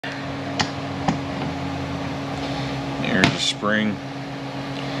spring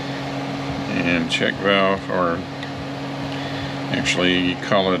and check valve, or actually you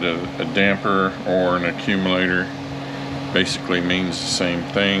call it a damper or an accumulator. Basically means the same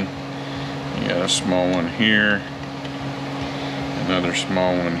thing. You got a small one here, another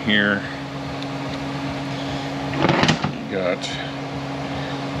small one here. You got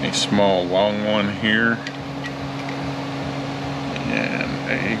a small long one here and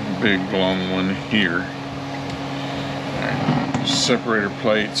a big long one here. Separator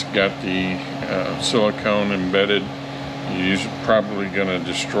plates got the silicone embedded. You're probably going to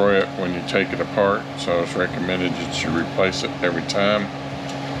destroy it when you take it apart, so it's recommended that you replace it every time.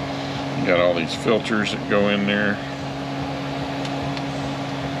 You got all these filters that go in there,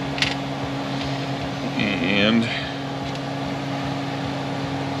 and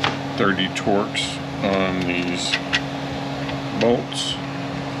 30 Torx on these bolts.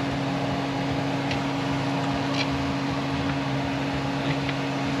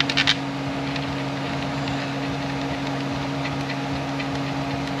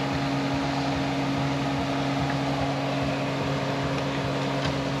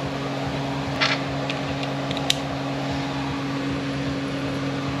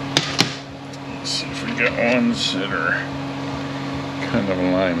 See if we got ones that are kind of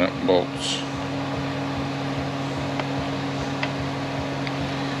line-up bolts.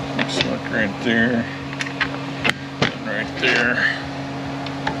 Looks like right there and right there.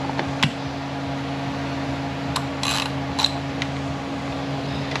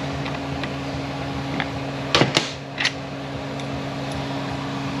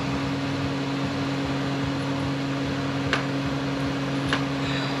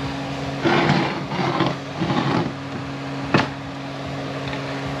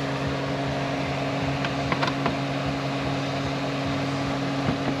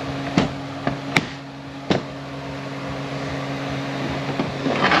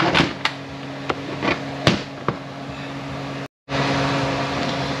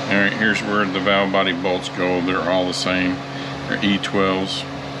 Alright, here's where the valve body bolts go. They're all the same. They're E12s.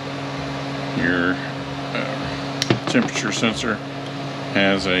 Your temperature sensor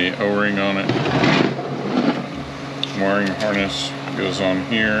has a O-ring on it. Wiring harness goes on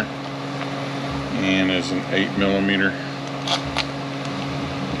here and is an 8mm.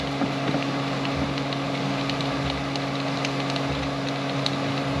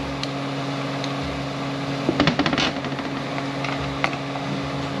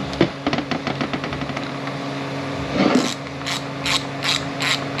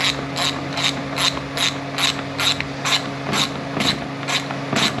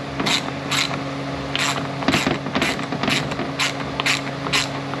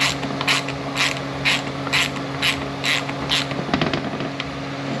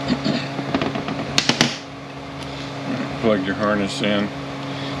 Plug your harness in,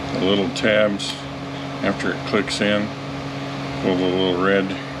 the little tabs, after it clicks in, pull the little red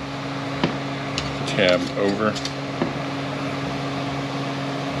tab over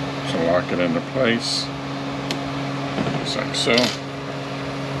to lock it into place, just like so.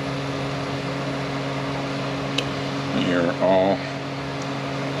 You're all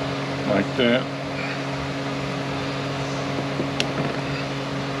like that.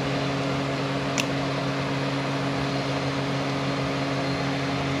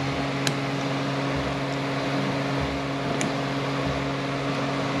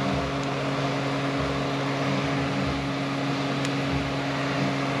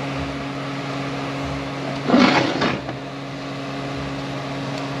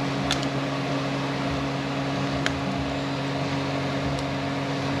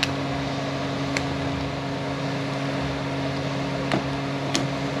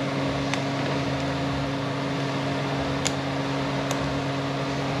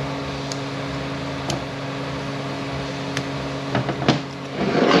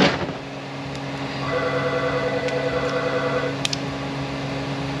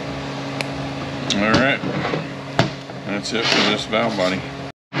 Alright, that's it for this valve body.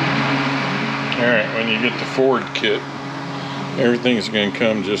 Alright, when you get the Ford kit, everything's going to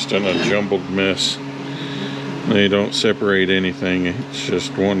come just in a jumbled mess. They don't separate anything, it's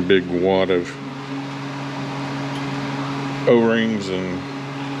just one big wad of O-rings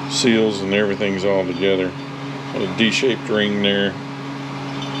and seals, and everything's all together. A D-shaped ring there.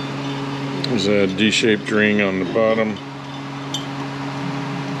 There's a D-shaped ring on the bottom.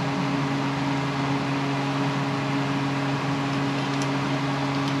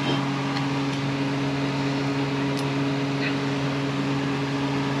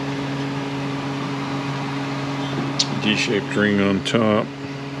 D-shaped ring on top.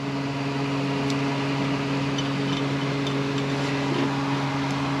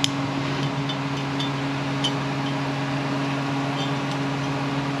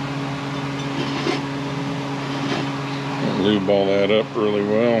 lube all that up really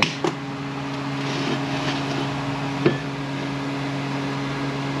well.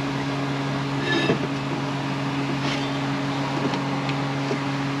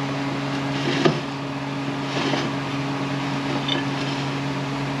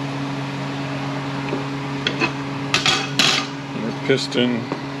 Your piston,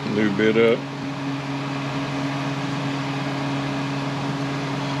 lube it up.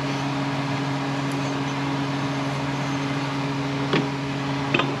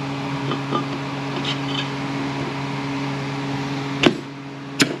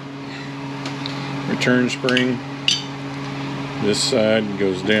 Return spring, this side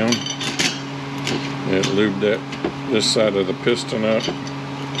goes down. It lubed this side of the piston up.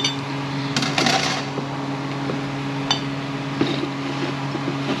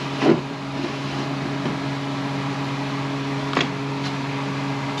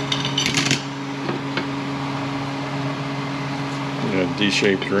 A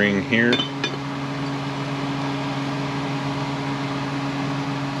D-shaped ring here.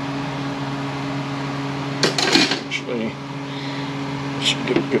 Actually, I should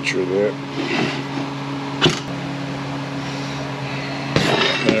get a picture of that.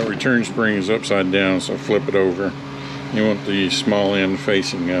 That return spring is upside down, so flip it over. You want the small end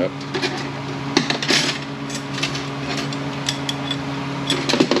facing up.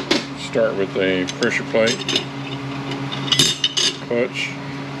 Start with a pressure plate. Clutch,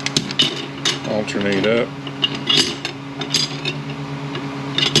 alternate up.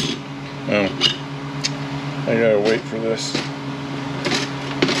 Oh, I gotta wait for this.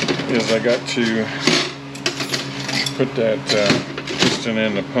 Is I got to put that piston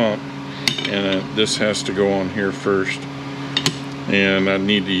in the pump, and this has to go on here first. And I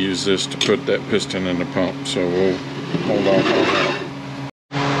need to use this to put that piston in the pump, so we'll hold off on that.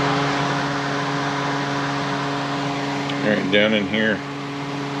 Alright, down in here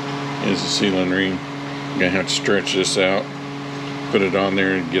is the sealing ring. I'm gonna have to stretch this out, put it on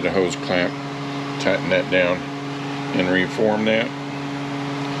there, and get a hose clamp, tighten that down, and reform that.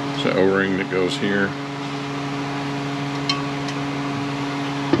 It's an O-ring that goes here.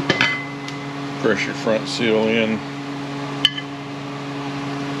 Press your front seal in.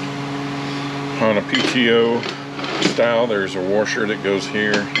 On a PTO style, there's a washer that goes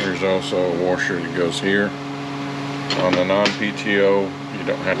here. There's also a washer that goes here. On the non-PTO, you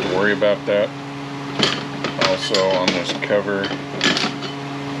don't have to worry about that. Also on this cover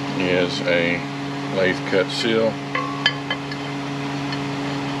is a lathe cut seal.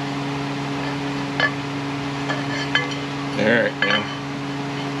 Alright, now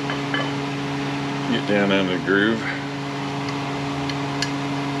get down in the groove.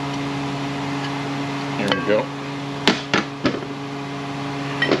 Here we go.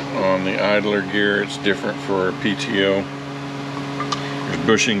 On the idler gear, it's different for a PTO. There's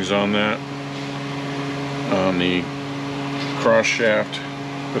bushings on that. On the cross shaft,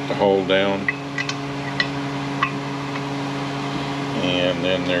 put the hole down. And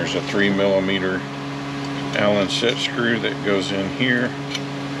then there's a 3mm Allen set screw that goes in here.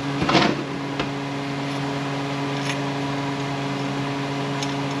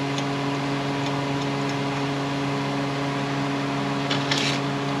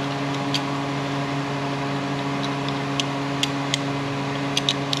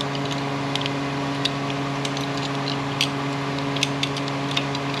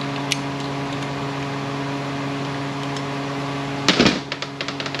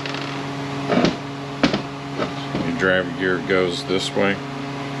 Drive gear goes this way,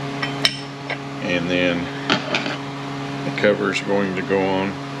 and then the cover is going to go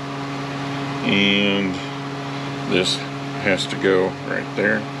on, and this has to go right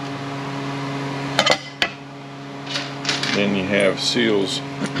there. Then you have seals,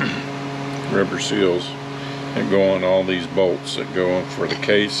 rubber seals that go on all these bolts that go on for the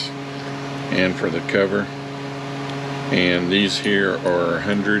case and for the cover, and these here are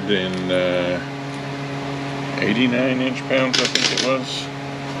 189 inch-pounds, I think it was.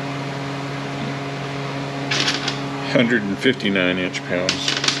 159 inch-pounds.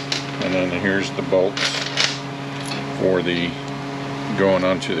 And then here's the bolts for the going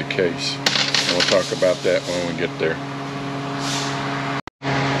onto the case. And we'll talk about that when we get there.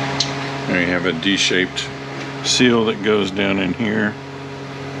 And we have a D-shaped seal that goes down in here.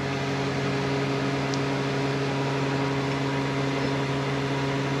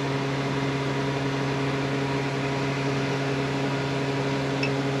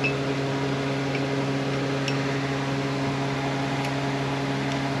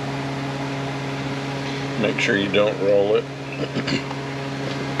 Make sure you don't roll it.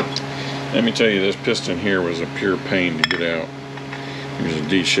 Let me tell you, this piston here was a pure pain to get out. There's a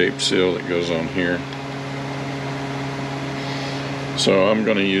D-shaped seal that goes on here. So I'm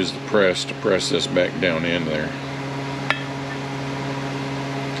going to use the press to press this back down in there.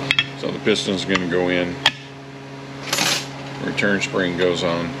 So the piston's going to go in. Return spring goes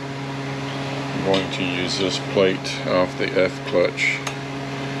on. I'm going to use this plate off the F clutch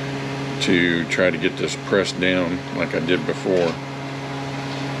to try to get this pressed down like I did before.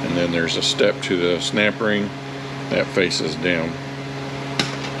 And then there's a step to the snap ring that faces down.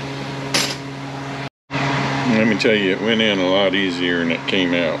 Let me tell you, it went in a lot easier than it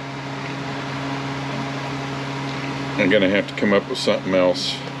came out. I'm gonna have to come up with something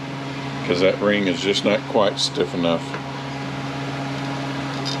else because that ring is just not quite stiff enough.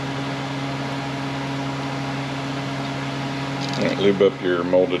 All right, lube up your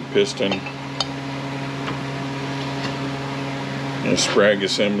molded piston. The sprag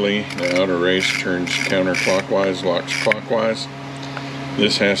assembly, the outer race turns counterclockwise, locks clockwise.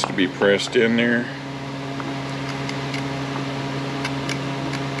 This has to be pressed in there.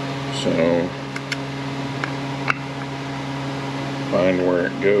 So find where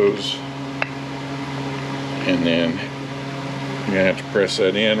it goes, and then you're gonna have to press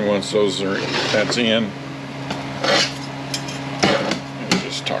that in. Once that's in, we'll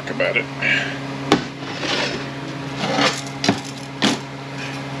just talk about it.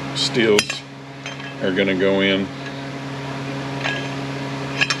 Steels are gonna go in.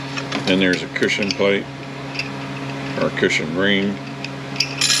 Then there's a cushion plate, or a cushion ring,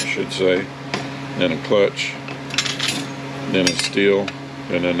 should say, then a clutch, then a steel,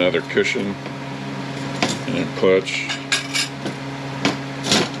 then another cushion, and a clutch,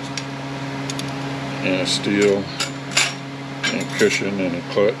 and a steel, and a cushion, and a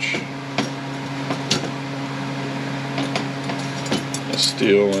clutch, a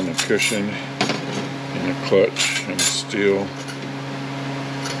steel, and a cushion, and a clutch, and a steel,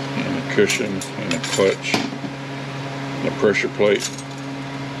 and a cushion, and a clutch, and a pressure plate.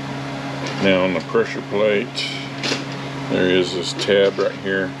 Now on the pressure plate, there is this tab right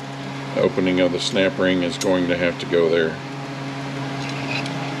here. The opening of the snap ring is going to have to go there.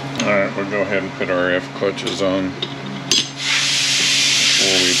 Alright, we'll go ahead and put our F clutches on before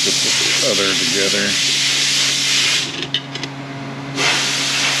we put the other together.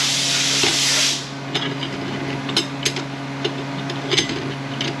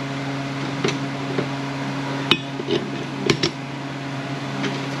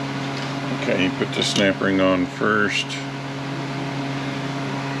 Okay, you put the snap ring on first.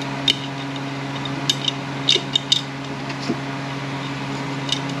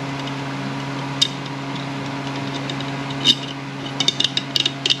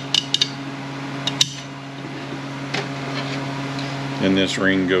 And this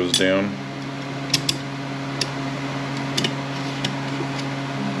ring goes down.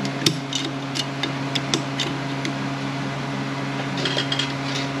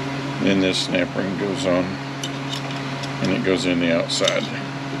 Then this snap ring goes on, and it goes in the outside.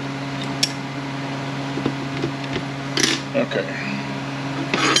 Okay.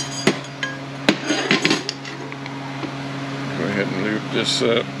 Go ahead and lube this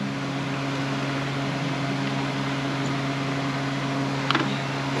up.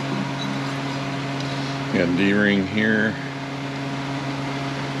 Got D-ring here.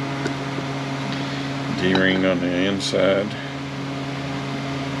 D-ring on the inside.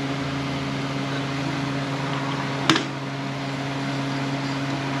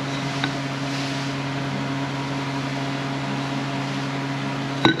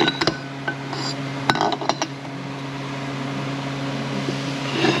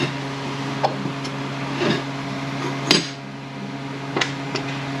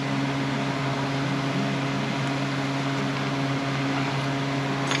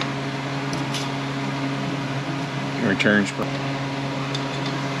 Return spring.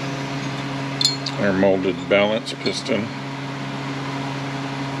 Our molded balance piston.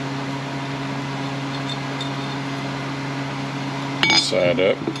 Side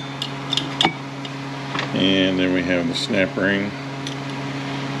up. And then we have the snap ring.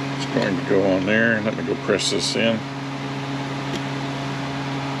 It's going to go on there. Let me go press this in.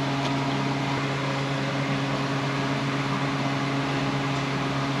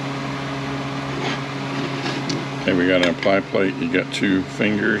 Okay, we got an apply plate. You got two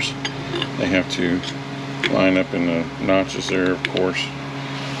fingers. They have to line up in the notches there, of course.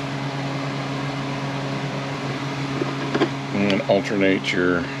 And alternate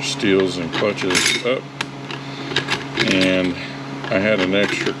your steels and clutches up. And I had an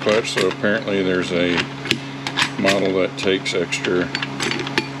extra clutch, so apparently there's a model that takes extra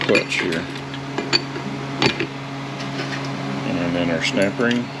clutch here. And then our snap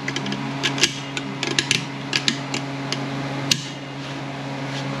ring.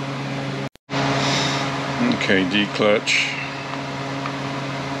 Okay, D-clutch.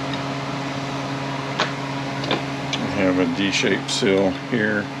 We have a D-shaped seal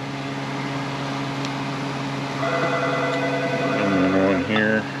here. And then one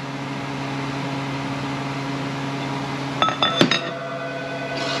here.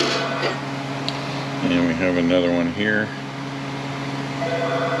 And we have another one here.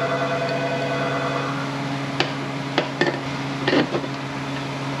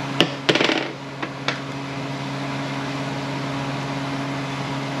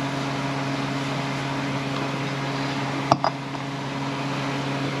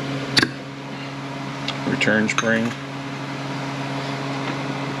 Return spring.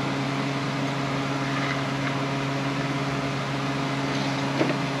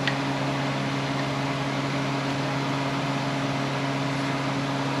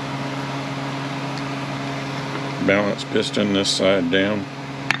 Balance piston this side down.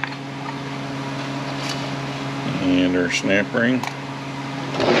 And our snap ring.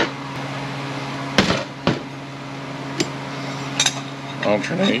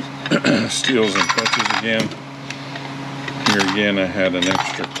 Alternate steels and clutches again. Here again I had an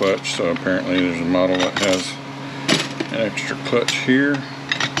extra clutch, so apparently there's a model that has an extra clutch here.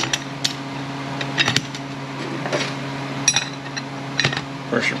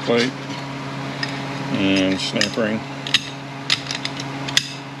 Pressure plate and snap ring.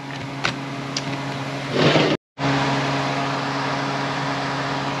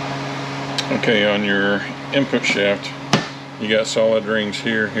 Okay, on your input shaft you got solid rings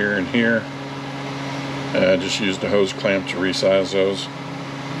here, here, and here. I just used a hose clamp to resize those.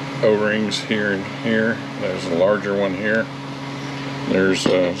 O-rings here and here. There's a larger one here. There's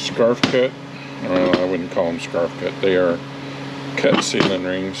a scarf cut. Well, I wouldn't call them scarf cut. They are cut sealing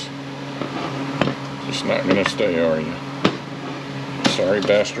rings. Just not gonna stay, are you? Sorry,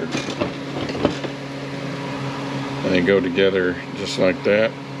 bastard. And they go together just like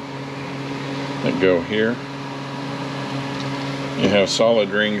that. They go here. You have solid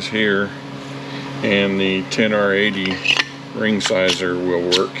rings here, and the 10R80 ring sizer will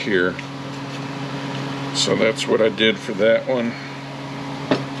work here. So that's what I did for that one.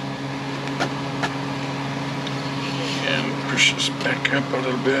 And push this back up a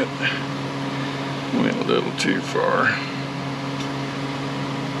little bit. Went a little too far.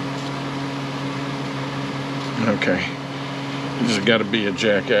 Okay, you just got to be a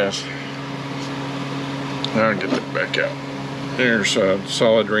jackass. I'll get that back out. There's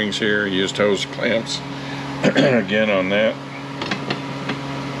solid rings here. Used hose clamps again on that.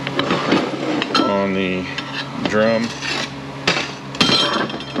 On the drum,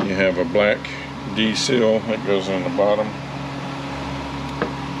 you have a black D seal that goes on the bottom.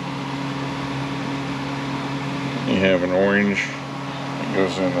 You have an orange that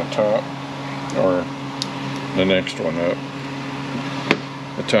goes in the top, or the next one up.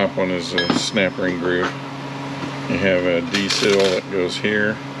 The top one is a snap ring groove. You have a D seal that goes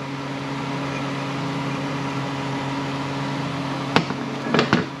here.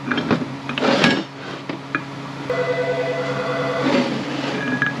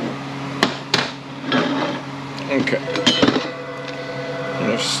 Okay.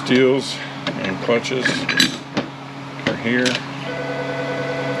 You have steels and clutches are here.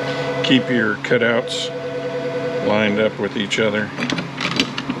 Keep your cutouts lined up with each other.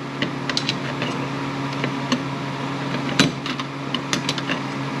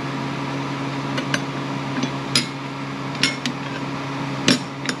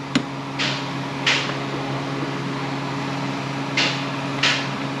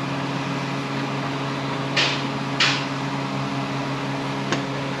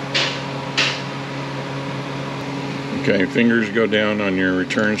 Okay, fingers go down on your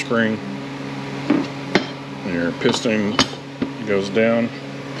return spring. Your piston goes down.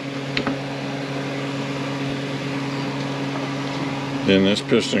 Then this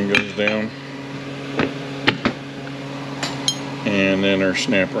piston goes down. And then our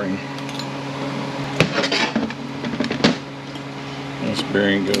snap ring. This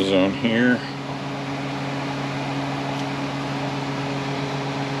bearing goes on here.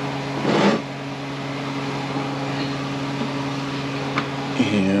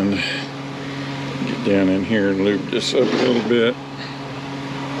 And get down in here and lube this up a little bit.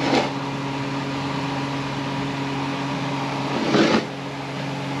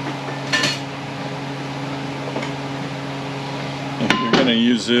 If you're going to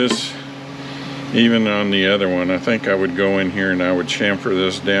use this, Even on the other one, I think I would go in here and I would chamfer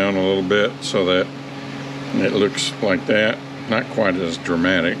this down a little bit so that it looks like that. Not quite as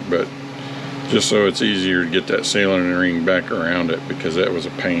dramatic, but just so it's easier to get that sealing ring back around it, because that was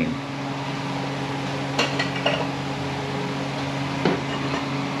a pain.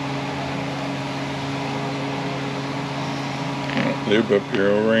 Lube up your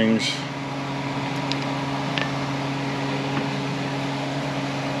O-rings.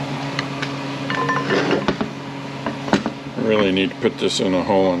 Really need to put this in a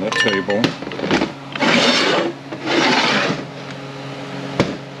hole in the table.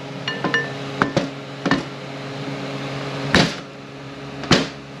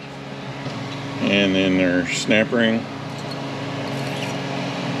 And then their snap ring.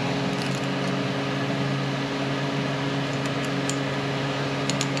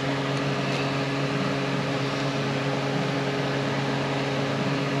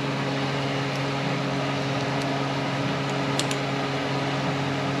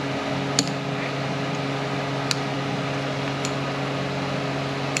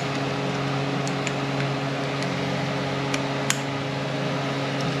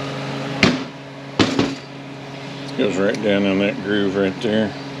 Goes right down in that groove right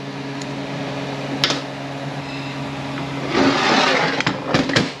there.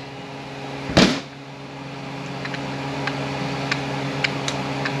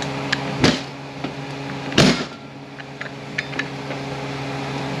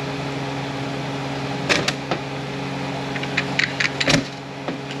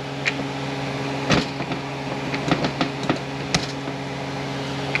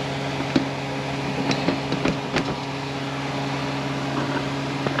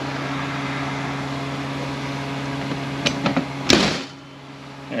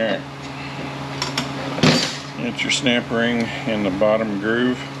 Alright, get your snap ring in the bottom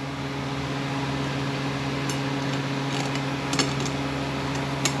groove.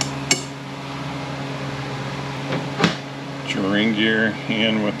 Get your ring gear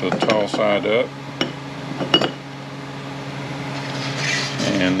in with the tall side up.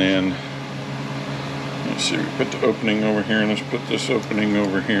 And then, let's see, we put the opening over here, and let's put this opening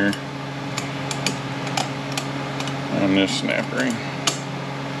over here on this snap ring.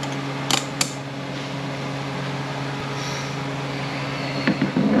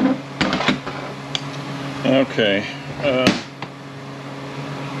 Okay,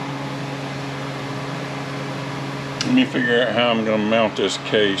 let me figure out how I'm going to mount this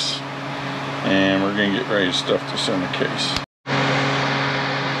case, and we're going to get ready to stuff this in the case.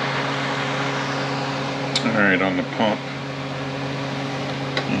 Alright, on the pump,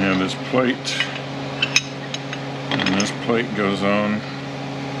 you have this plate, and this plate goes on.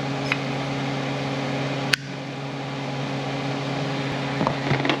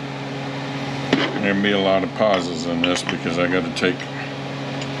 There'll be a lot of pauses in this because I got to take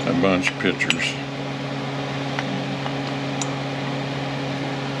a bunch of pictures.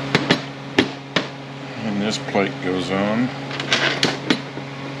 And this plate goes on.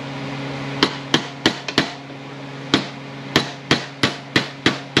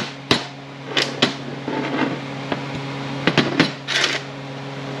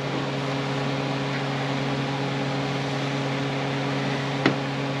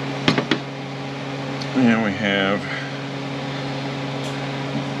 And we have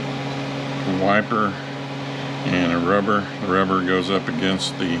a wiper and a rubber. The rubber goes up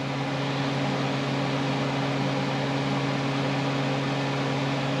against the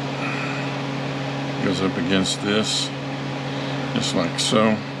this, just like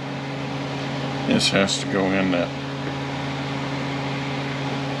so. This has to go in that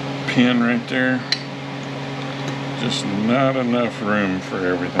pin right there. Just not enough room for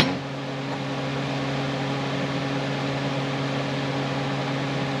everything.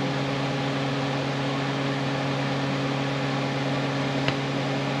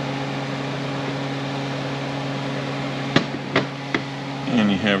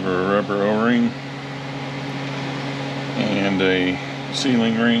 And you have a rubber O-ring and a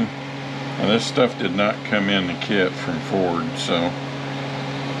sealing ring. Now this stuff did not come in the kit from Ford, so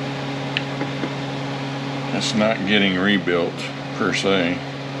it's not getting rebuilt per se.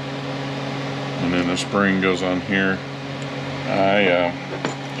 And then the spring goes on here.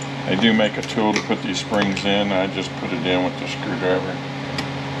 I do make a tool to put these springs in. I just put it in with the screwdriver.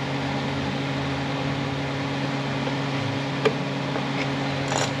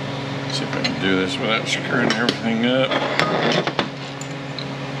 See if I can do this without screwing everything up.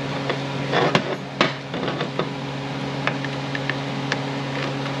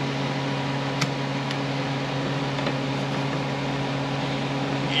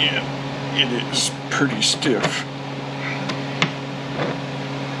 it is pretty stiff.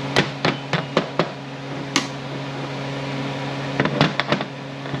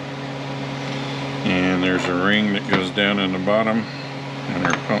 And there's a ring that goes down in the bottom and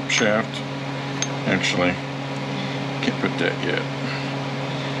our pump shaft. Actually, can't put that yet.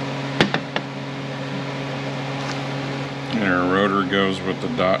 And our rotor goes with the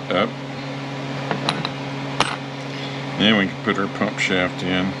dot up. And then we can put our pump shaft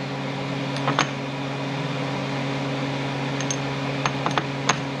in.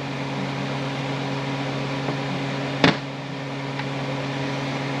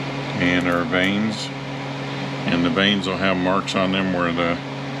 And our vanes. And the vanes will have marks on them where the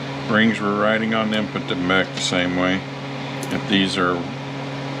rings were riding on them. Put them back the same way. If these are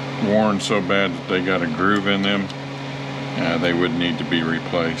worn so bad that they got a groove in them, they would need to be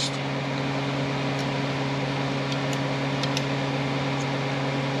replaced.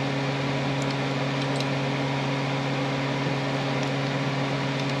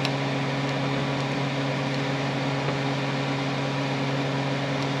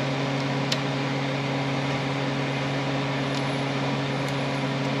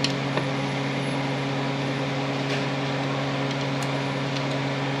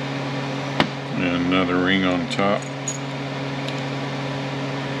 And another ring on top.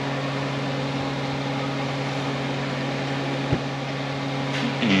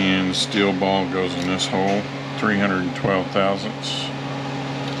 And the steel ball goes in this hole, 312 thousandths.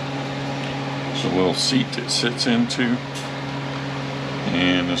 It's a little seat that sits into.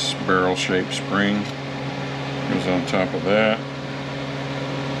 And this barrel shaped spring goes on top of that.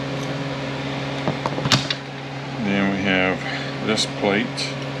 Then we have this plate.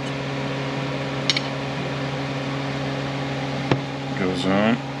 Goes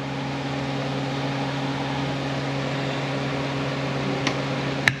on.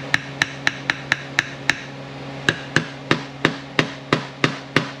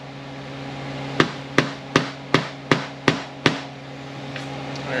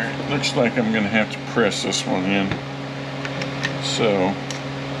 Alright, looks like I'm going to have to press this one in. So,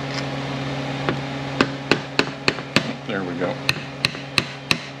 there we go.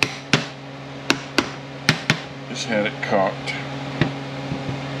 Just had it cocked.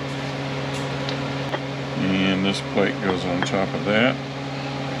 And this plate goes on top of that.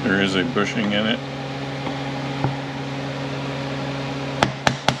 There is a bushing in it.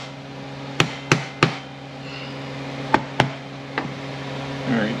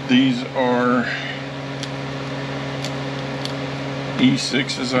 Alright, these are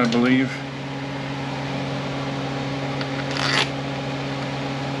E6s, I believe.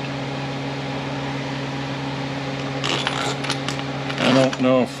 I don't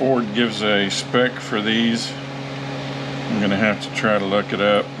know if Ford gives a spec for these. I'm going to have to try to look it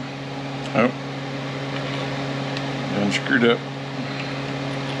up. Oh, and screwed up.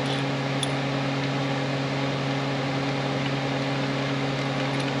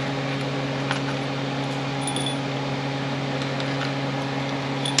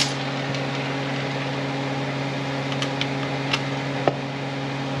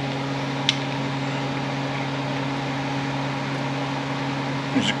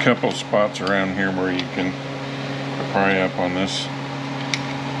 There's a couple spots around here where you can pry up on this.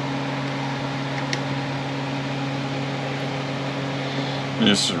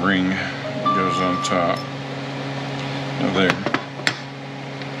 This ring goes on top of there.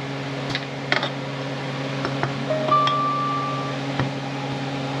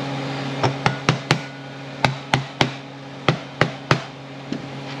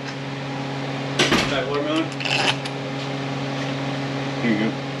 That watermelon? Here you go.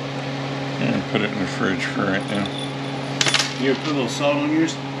 And put it in the fridge for right now. You put a little salt on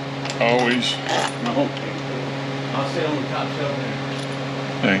yours? Always. No. I'll stay on the top shelf there.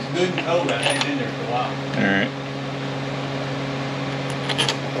 Thanks. It's good and cold. I had it in there for a while. Alright.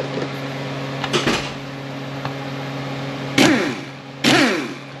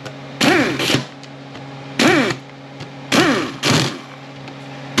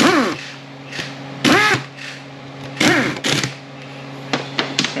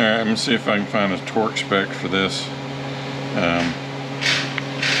 Alright, I'm going to see if I can find a torque spec for this.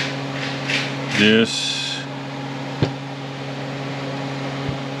 This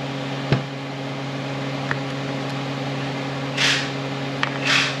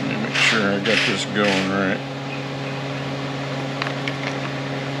let me make sure I got this going right.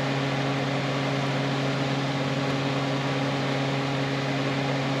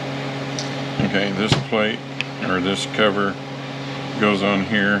 Okay, this plate or this cover goes on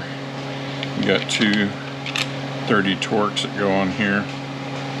here. You got two 30 torques that go on here.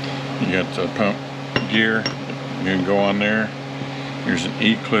 You got the pump gear, you can go on there. There's an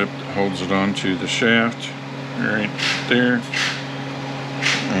E-clip that holds it onto the shaft right there.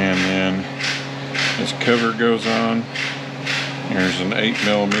 And then this cover goes on. There's an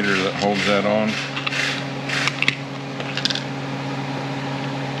 8mm that holds that on.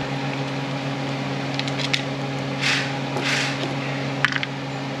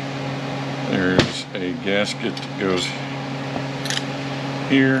 There's a gasket that goes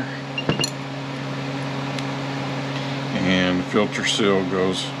here. And filter seal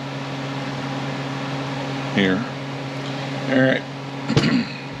goes here. Alright.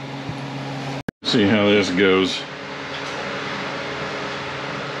 See how this goes.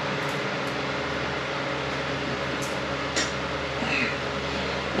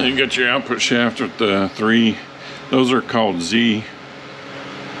 You got your output shaft with the 3, those are called Z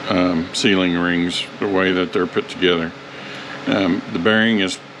sealing rings, the way that they're put together. The bearing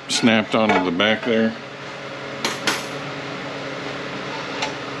is snapped onto the back there.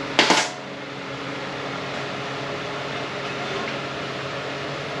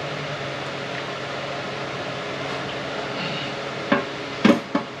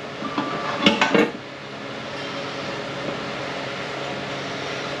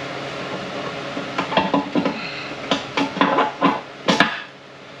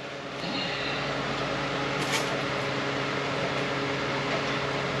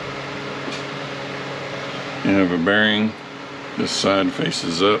 You have a bearing, this side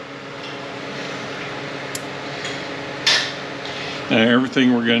faces up. Now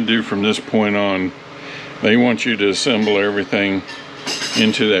everything we're going to do from this point on, they want you to assemble everything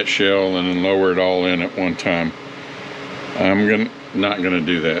into that shell and then lower it all in at one time. I'm not going to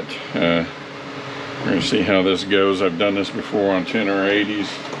do that. We're going to see how this goes. I've done this before on 10 or 80s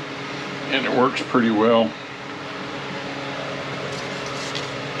and it works pretty well.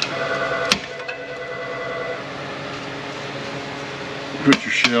 Put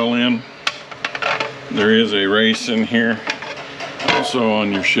your shell in. There is a race in here. Also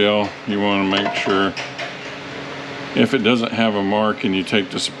on your shell, you want to make sure if it doesn't have a mark and you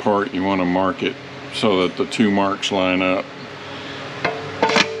take this apart, you want to mark it so that the 2 marks line up.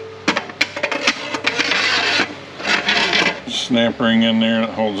 Snap ring in there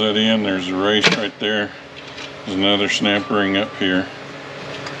that holds that in. There's a race right there. There's another snap ring up here.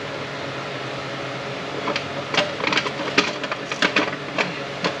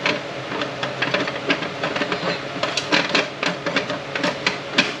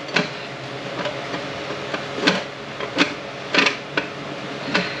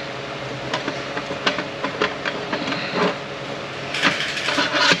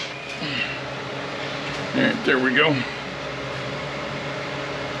 Alright, there we go.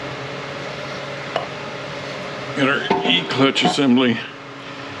 Got our E-clutch assembly.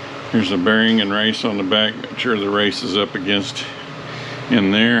 Here's a bearing and race on the back. Make sure the race is up against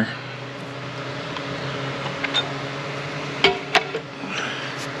in there.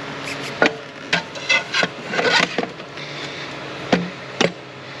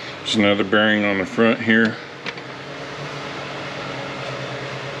 There's another bearing on the front here.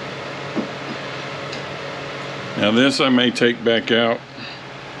 Now this I may take back out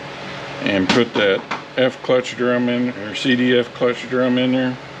and put that F clutch drum in, or CDF clutch drum in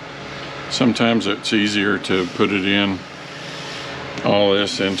there. Sometimes it's easier to put it in, all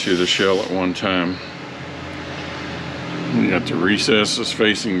this into the shell at one time. You got the recesses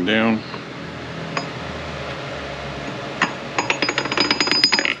facing down.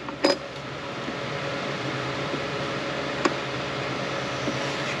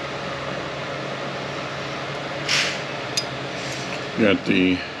 Got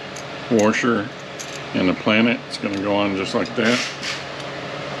the washer and the planet. It's going to go on just like that.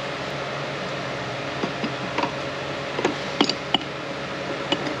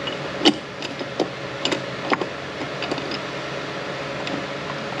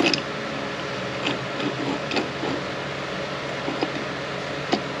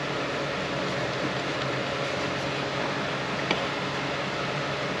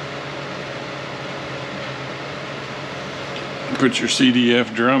 Put your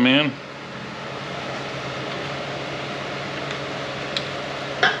CDF drum in.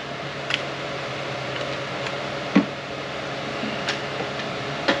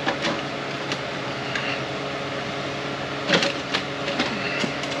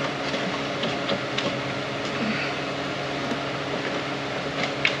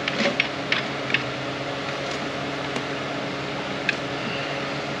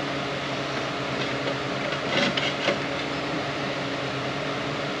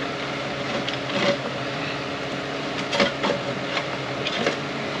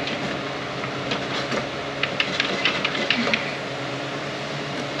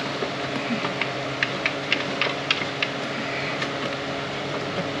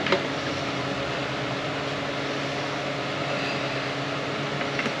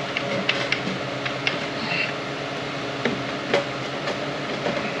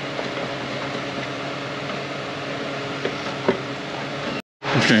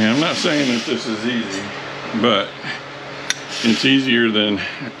 Okay, I'm not saying that this is easy, but it's easier than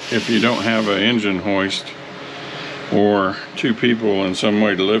if you don't have an engine hoist or two people in some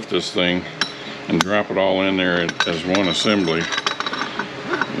way to lift this thing and drop it all in there as one assembly.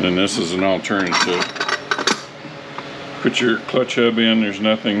 Then this is an alternative. Put your clutch hub in, there's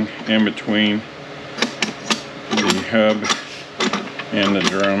nothing in between the hub and the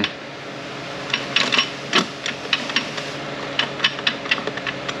drum.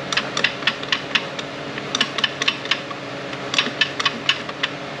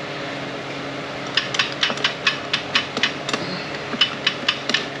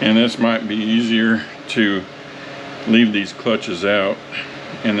 And this might be easier to leave these clutches out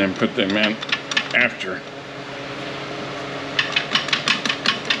and then put them in after.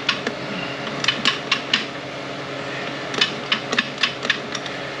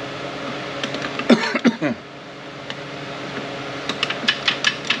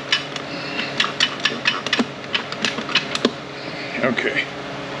 Okay,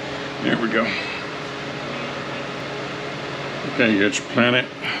 there we go. Okay, you got your planet.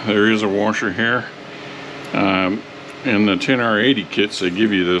 There is a washer here. In the 10R80 kits, they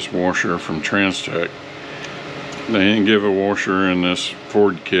give you this washer from Transtech. They didn't give a washer in this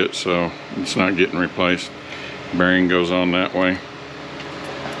Ford kit, so it's not getting replaced. Bearing goes on that way.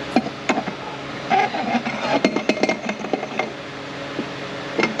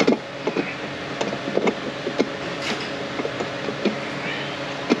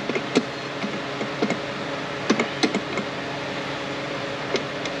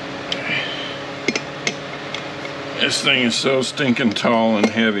 This thing is so stinking tall and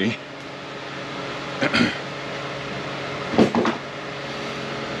heavy.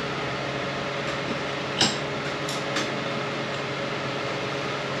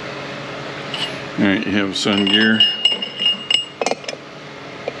 Alright, you have sun gear.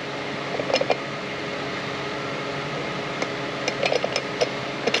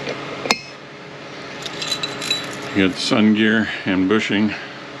 You got the sun gear and bushing.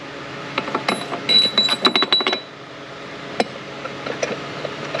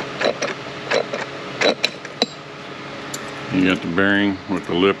 You got the bearing with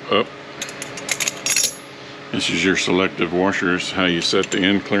the lip up. This is your selective washers, how you set the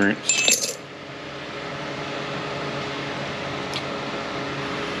end clearance.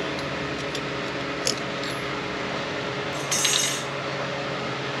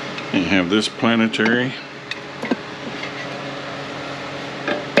 And you have this planetary.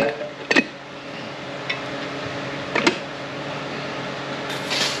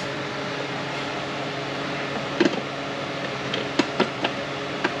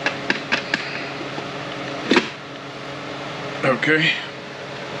 Okay,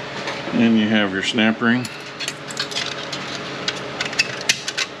 and you have your snap ring.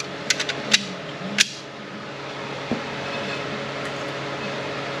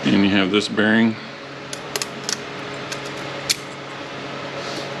 And you have this bearing.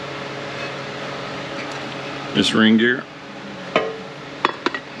 This ring gear.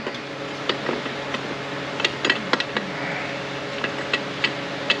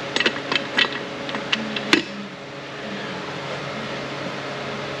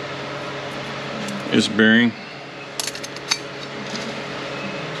 This bearing,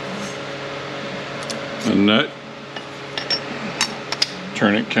 the nut,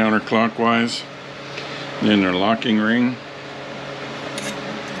 turn it counterclockwise, then their locking ring,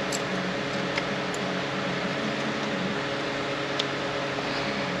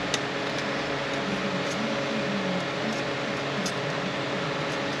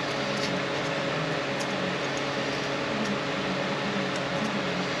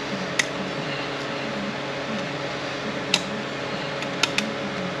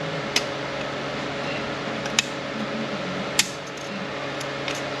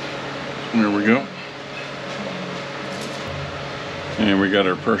 there we go. And we got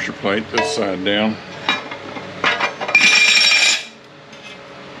our pressure plate this side down.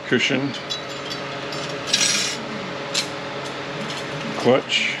 Cushioned.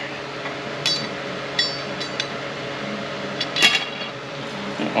 Clutch.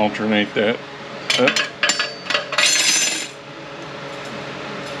 And alternate that up.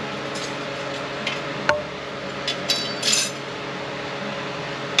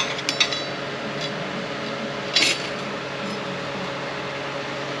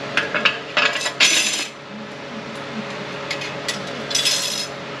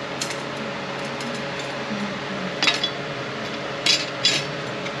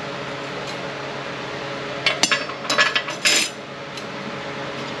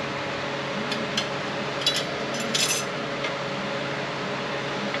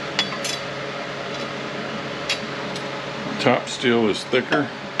 top steel is thicker.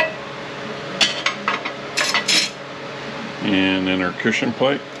 And then our cushion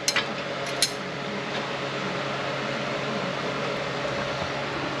plate.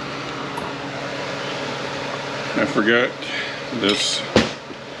 I forgot this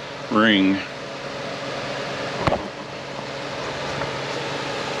ring.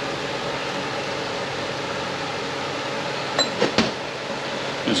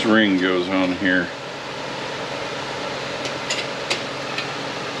 This ring goes on here.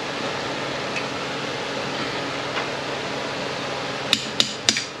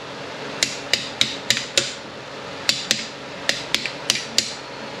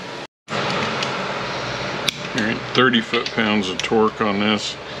 Alright, 30 foot-pounds of torque on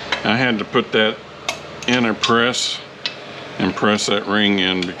this. I had to put that in a press and press that ring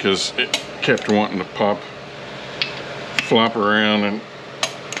in because it kept wanting to flop around and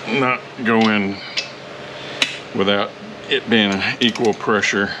not go in without it being equal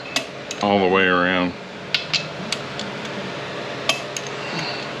pressure all the way around.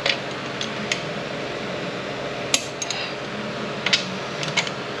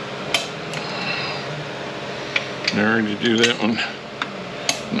 Did I already do that one?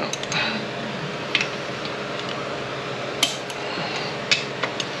 No.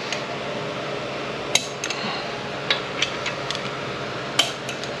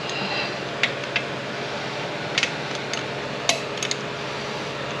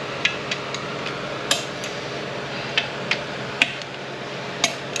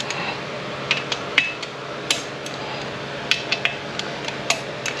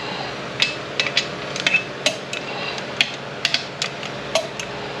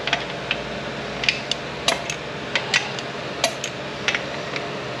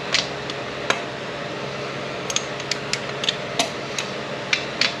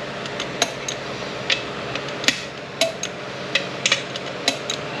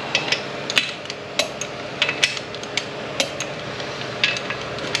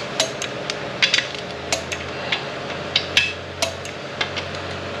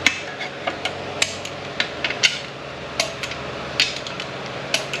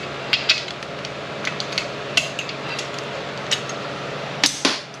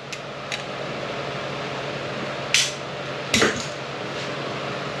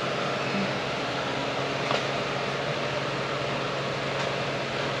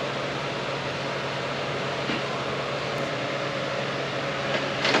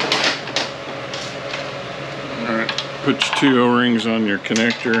 Put your 2 O-rings on your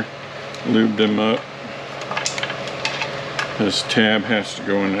connector, lube them up. This tab has to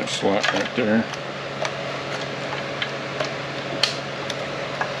go in that slot right there.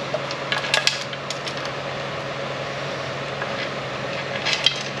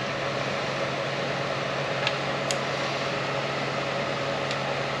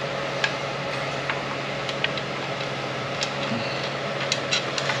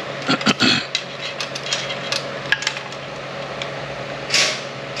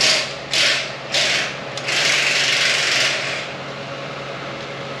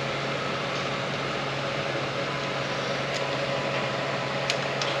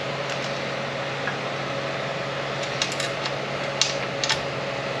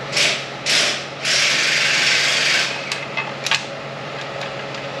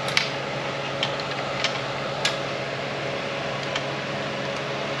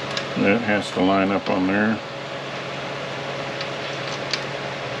 That has to line up on there.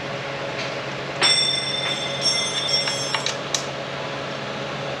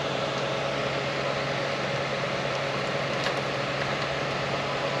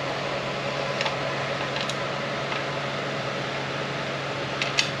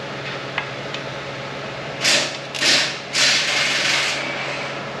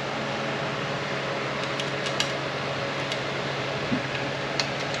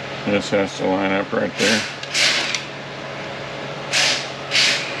 This has to line up right there.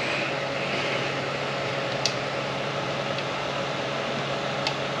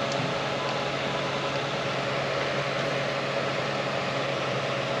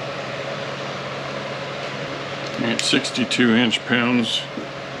 At 62 inch-pounds.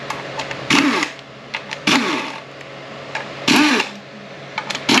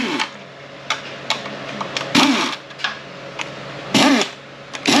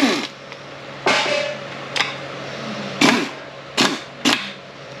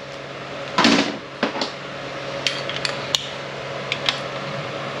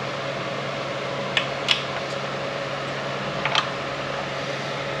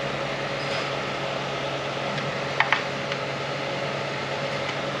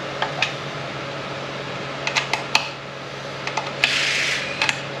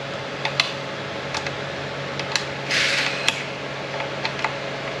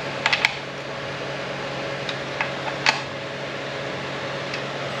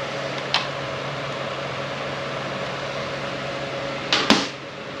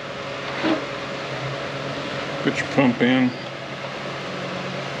 Put your pump in.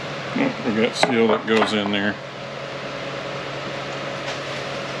 Oh, we got seal that goes in there.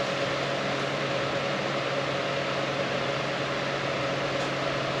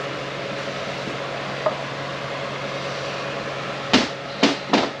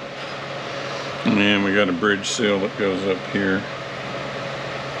 And then we got a bridge seal that goes up here.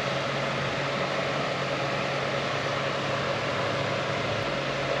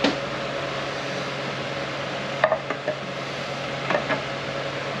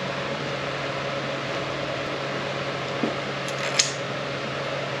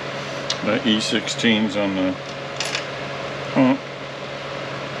 The E16's on the pump.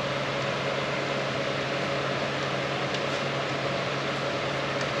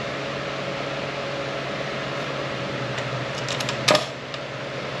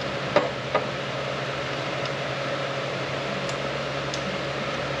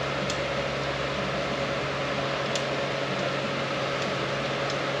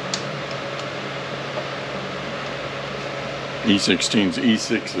 E16's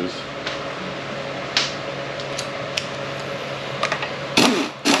E6's.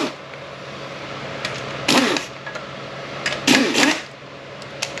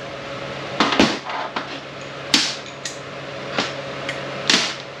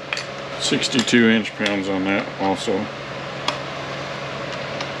 .62 inch-pounds on that also.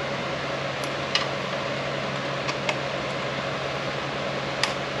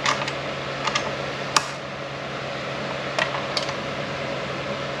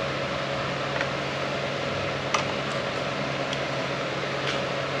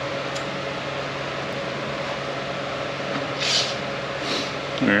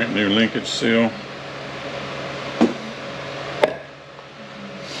 Alright, new linkage seal.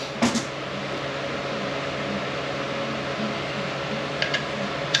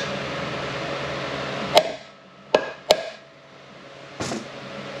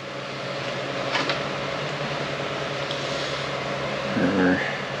 Our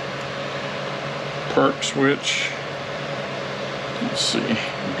park switch. Let's see,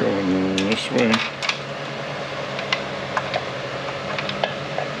 going this way.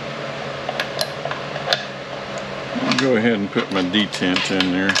 I'll go ahead and put my detent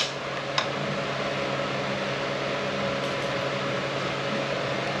in there.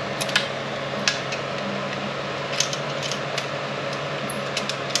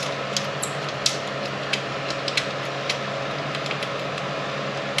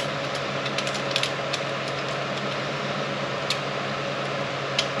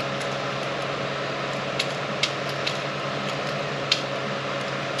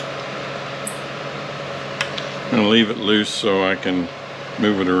 I'm going to leave it loose so I can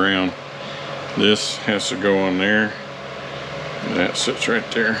move it around. This has to go on there. That sits right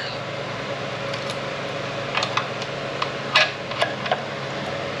there.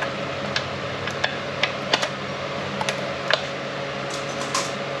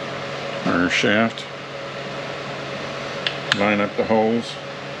 Our shaft. Line up the holes.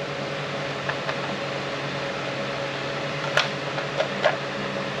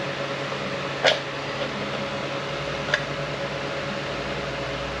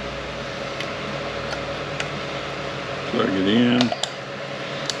 Plug it in,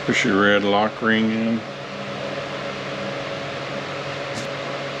 push your red lock ring in.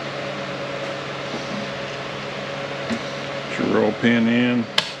 Put your roll pin in.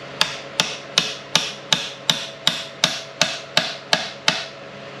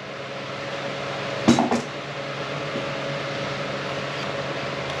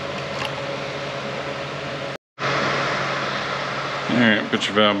 Alright, put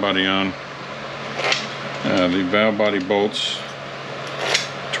your valve body on. The valve body bolts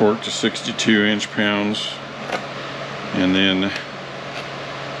torque to 62 inch-pounds and then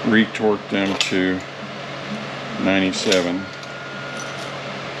retorque them to 97.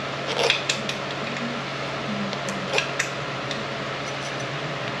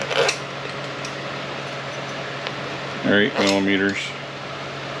 They're 8 millimeters.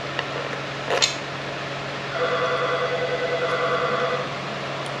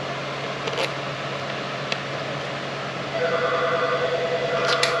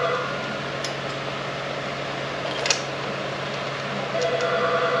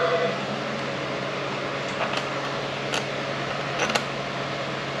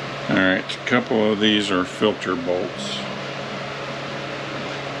 Alright, a couple of these are filter bolts.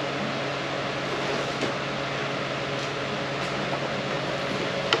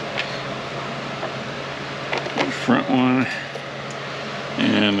 The front one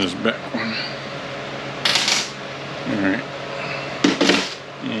and this back one. Alright,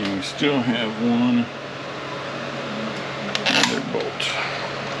 and we still have one bolt.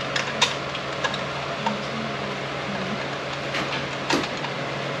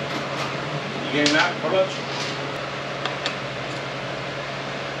 You getting that, Carlos?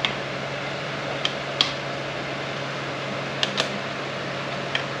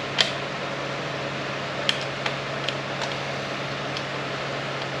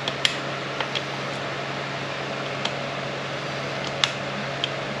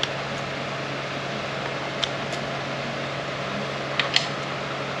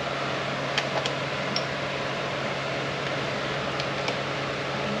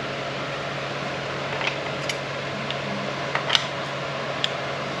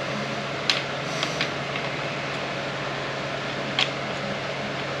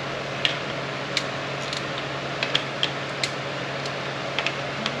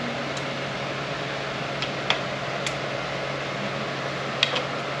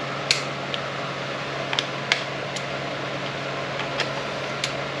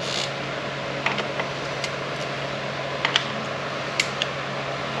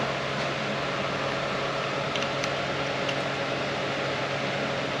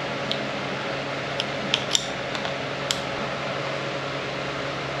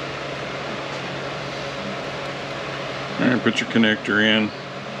 Alright, put your connector in.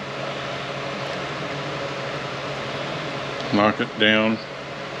 Lock it down.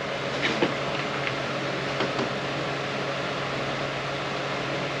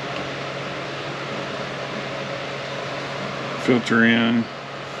 Filter in.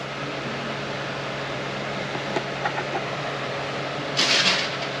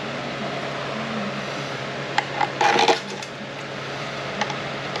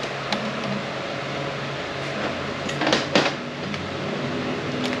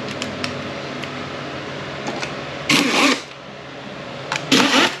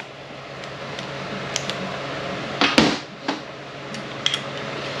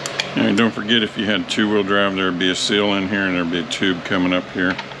 And don't forget, if you had two-wheel drive, there would be a seal in here and there would be a tube coming up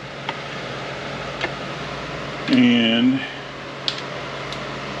here. And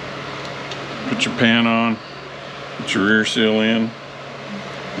put your pan on, put your rear seal in,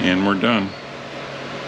 and we're done.